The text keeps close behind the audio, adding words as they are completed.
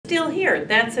still here.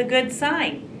 That's a good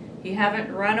sign. You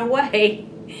haven't run away.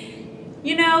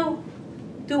 You know,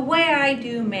 the way I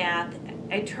do math,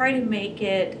 I try to make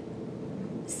it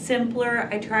simpler.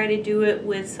 I try to do it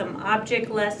with some object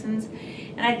lessons,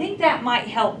 and I think that might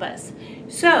help us.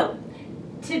 So,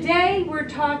 today we're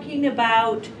talking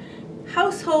about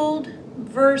household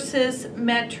versus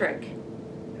metric.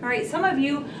 All right, some of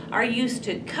you are used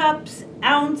to cups,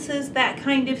 ounces, that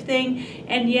kind of thing,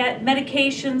 and yet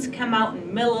medications come out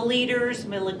in milliliters,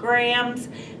 milligrams,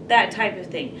 that type of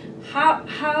thing.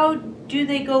 How do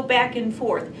they go back and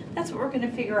forth? That's what we're going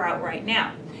to figure out right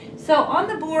now. So on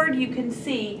the board you can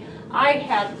see I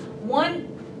have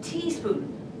 1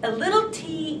 teaspoon. A little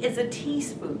t is a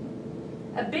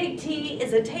teaspoon. A big T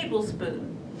is a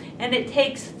tablespoon. And it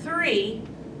takes three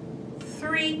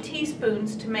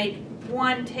teaspoons to make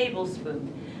 1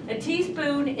 tablespoon. A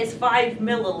teaspoon is 5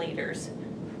 milliliters.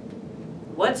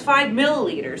 What's 5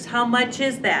 milliliters? How much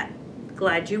is that?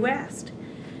 Glad you asked.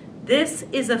 This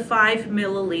is a 5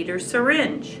 milliliter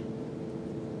syringe.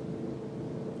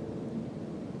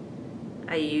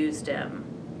 I used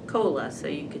cola so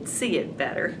you could see it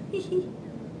better.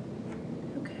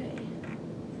 Okay.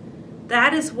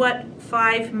 That is what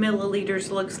 5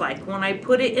 milliliters looks like. When I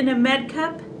put it in a med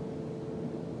cup,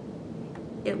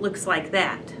 it looks like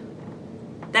that.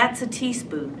 That's a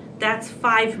teaspoon. That's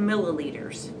 5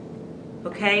 milliliters.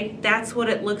 Okay, that's what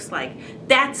it looks like.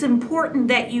 That's important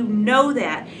that you know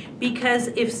that, because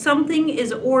if something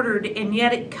is ordered and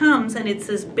yet it comes and it's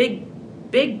this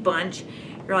big bunch,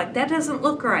 you're like, that doesn't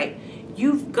look right.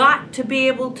 You've got to be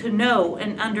able to know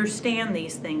and understand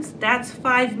these things. That's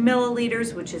 5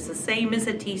 milliliters, which is the same as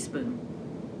a teaspoon.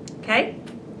 Okay,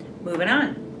 moving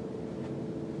on.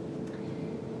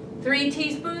 3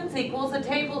 teaspoons equals a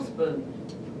tablespoon.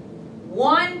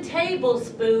 1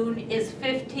 tablespoon is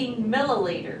 15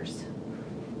 milliliters.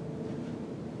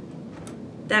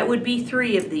 That would be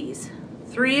 3 of these.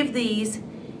 3 of these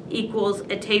equals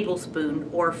a tablespoon,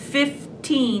 or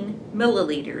 15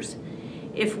 milliliters.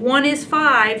 If 1 is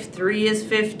 5, 3 is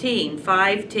 15.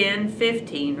 5, 10,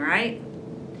 15, right?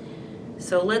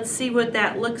 So let's see what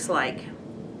that looks like.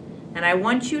 And I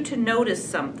want you to notice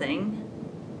something.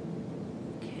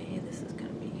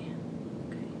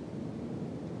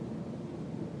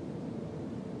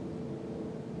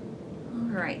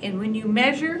 Alright, and when you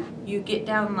measure, you get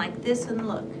down like this and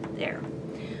look, there.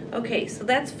 Okay, so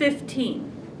that's 15.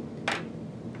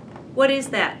 What is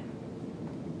that?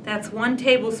 That's 1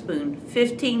 tablespoon,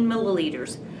 15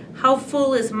 milliliters. How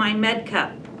full is my med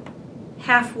cup?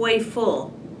 Halfway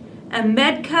full. A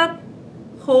med cup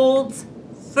holds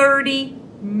 30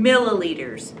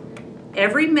 milliliters.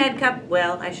 Every med cup,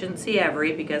 well, I shouldn't say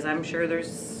every, because I'm sure there's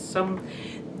some,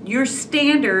 your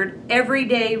standard,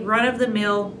 everyday,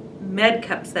 run-of-the-mill med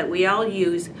cups that we all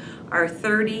use are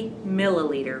 30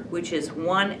 milliliter, which is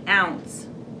 1 ounce.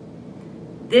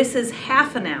 This is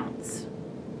half an ounce.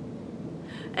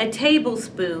 A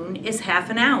tablespoon is half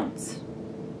an ounce,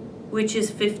 which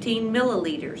is 15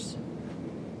 milliliters.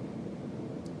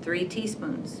 3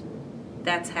 teaspoons,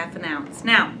 that's half an ounce.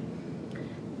 Now,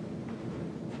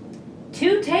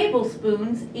 2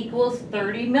 tablespoons equals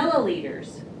 30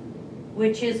 milliliters,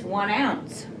 which is 1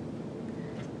 ounce.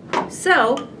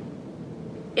 So,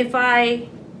 if I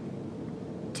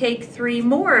take 3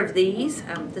 more of these,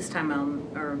 this time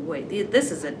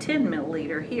this is a 10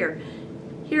 milliliter here.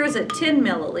 Here's a 10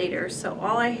 milliliter, so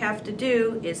all I have to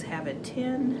do is have a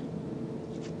 10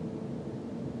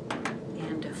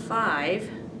 and a 5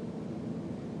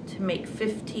 to make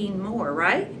 15 more,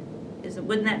 right?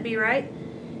 Wouldn't that be right?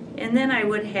 And then I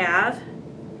would have,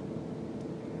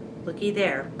 looky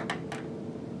there,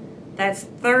 that's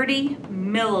 30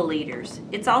 milliliters.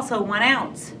 It's also 1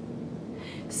 ounce.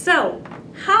 So,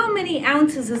 how many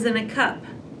ounces is in a cup?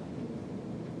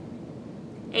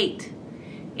 8.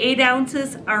 8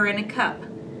 ounces are in a cup.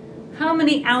 How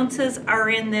many ounces are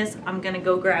in this? I'm going to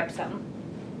go grab some.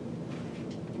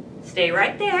 Stay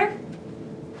right there.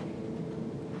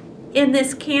 In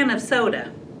this can of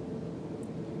soda.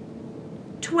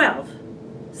 12.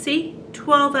 See?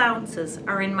 12 ounces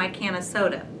are in my can of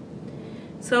soda.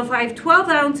 So if I have 12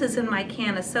 ounces in my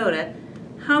can of soda,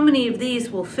 how many of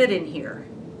these will fit in here?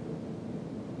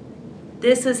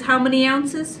 This is how many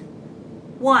ounces?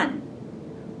 1.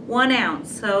 1 ounce.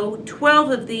 So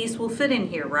 12 of these will fit in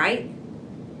here, right?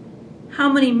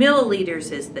 How many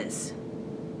milliliters is this?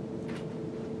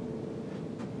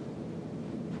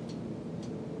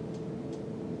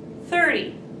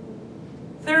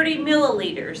 30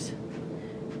 milliliters.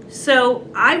 So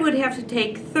I would have to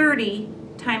take 30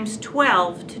 times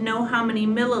 12 to know how many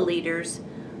milliliters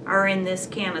are in this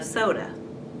can of soda.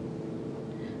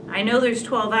 I know there's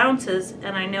 12 ounces,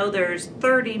 and I know there's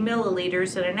 30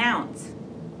 milliliters in an ounce.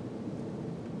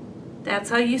 That's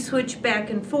how you switch back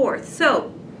and forth.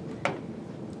 So,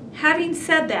 having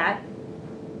said that,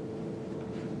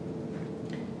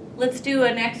 let's do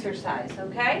an exercise,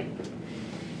 okay?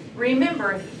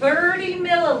 Remember, 30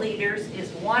 milliliters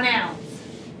is 1 ounce.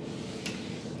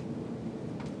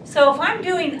 So if I'm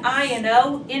doing I and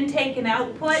O, intake and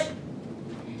output,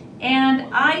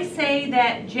 and I say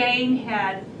that Jane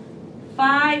had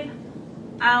 5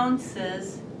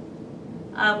 ounces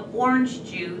of orange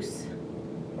juice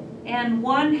and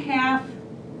 1/2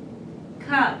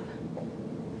 cup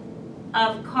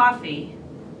of coffee,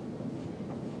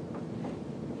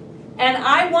 and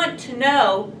I want to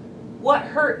know what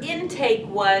her intake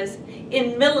was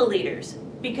in milliliters,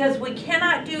 because we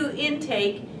cannot do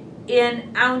intake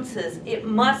in ounces. It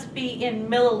must be in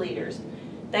milliliters.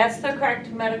 That's the correct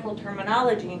medical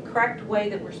terminology and correct way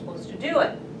that we're supposed to do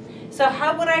it. So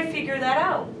how would I figure that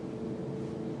out?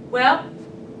 Well,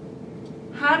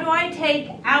 how do I take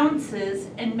ounces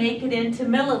and make it into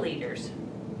milliliters?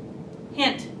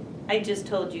 Hint, I just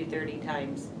told you 30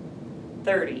 times.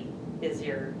 30 is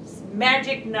your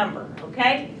magic number,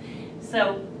 okay?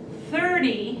 So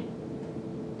 30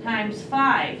 times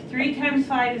 5. 3 times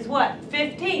 5 is what?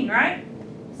 15, right?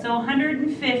 So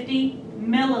 150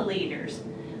 milliliters.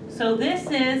 So this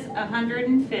is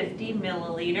 150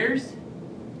 milliliters.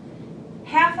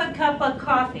 1/2 cup of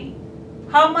coffee.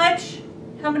 How much?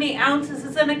 How many ounces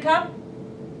is in a cup?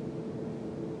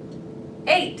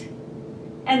 8.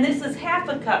 And this is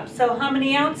 1/2 cup. So how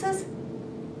many ounces?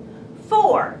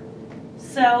 4.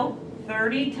 So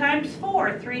 30 times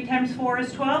 4. 3 times 4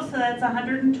 is 12, so that's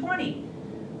 120.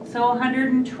 So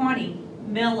 120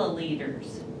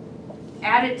 milliliters.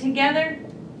 Add it together.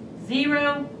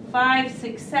 0, 5,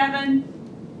 6, 7,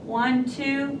 1,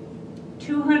 2,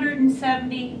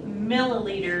 270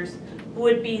 milliliters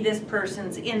would be this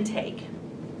person's intake.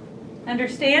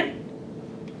 Understand?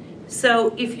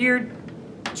 So if you're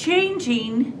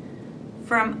changing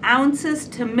from ounces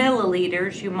to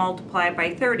milliliters, you multiply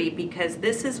by 30, because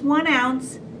this is 1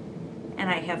 ounce and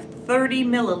I have 30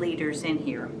 milliliters in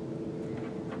here.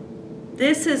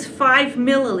 This is 5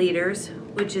 milliliters,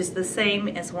 which is the same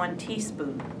as 1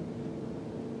 teaspoon.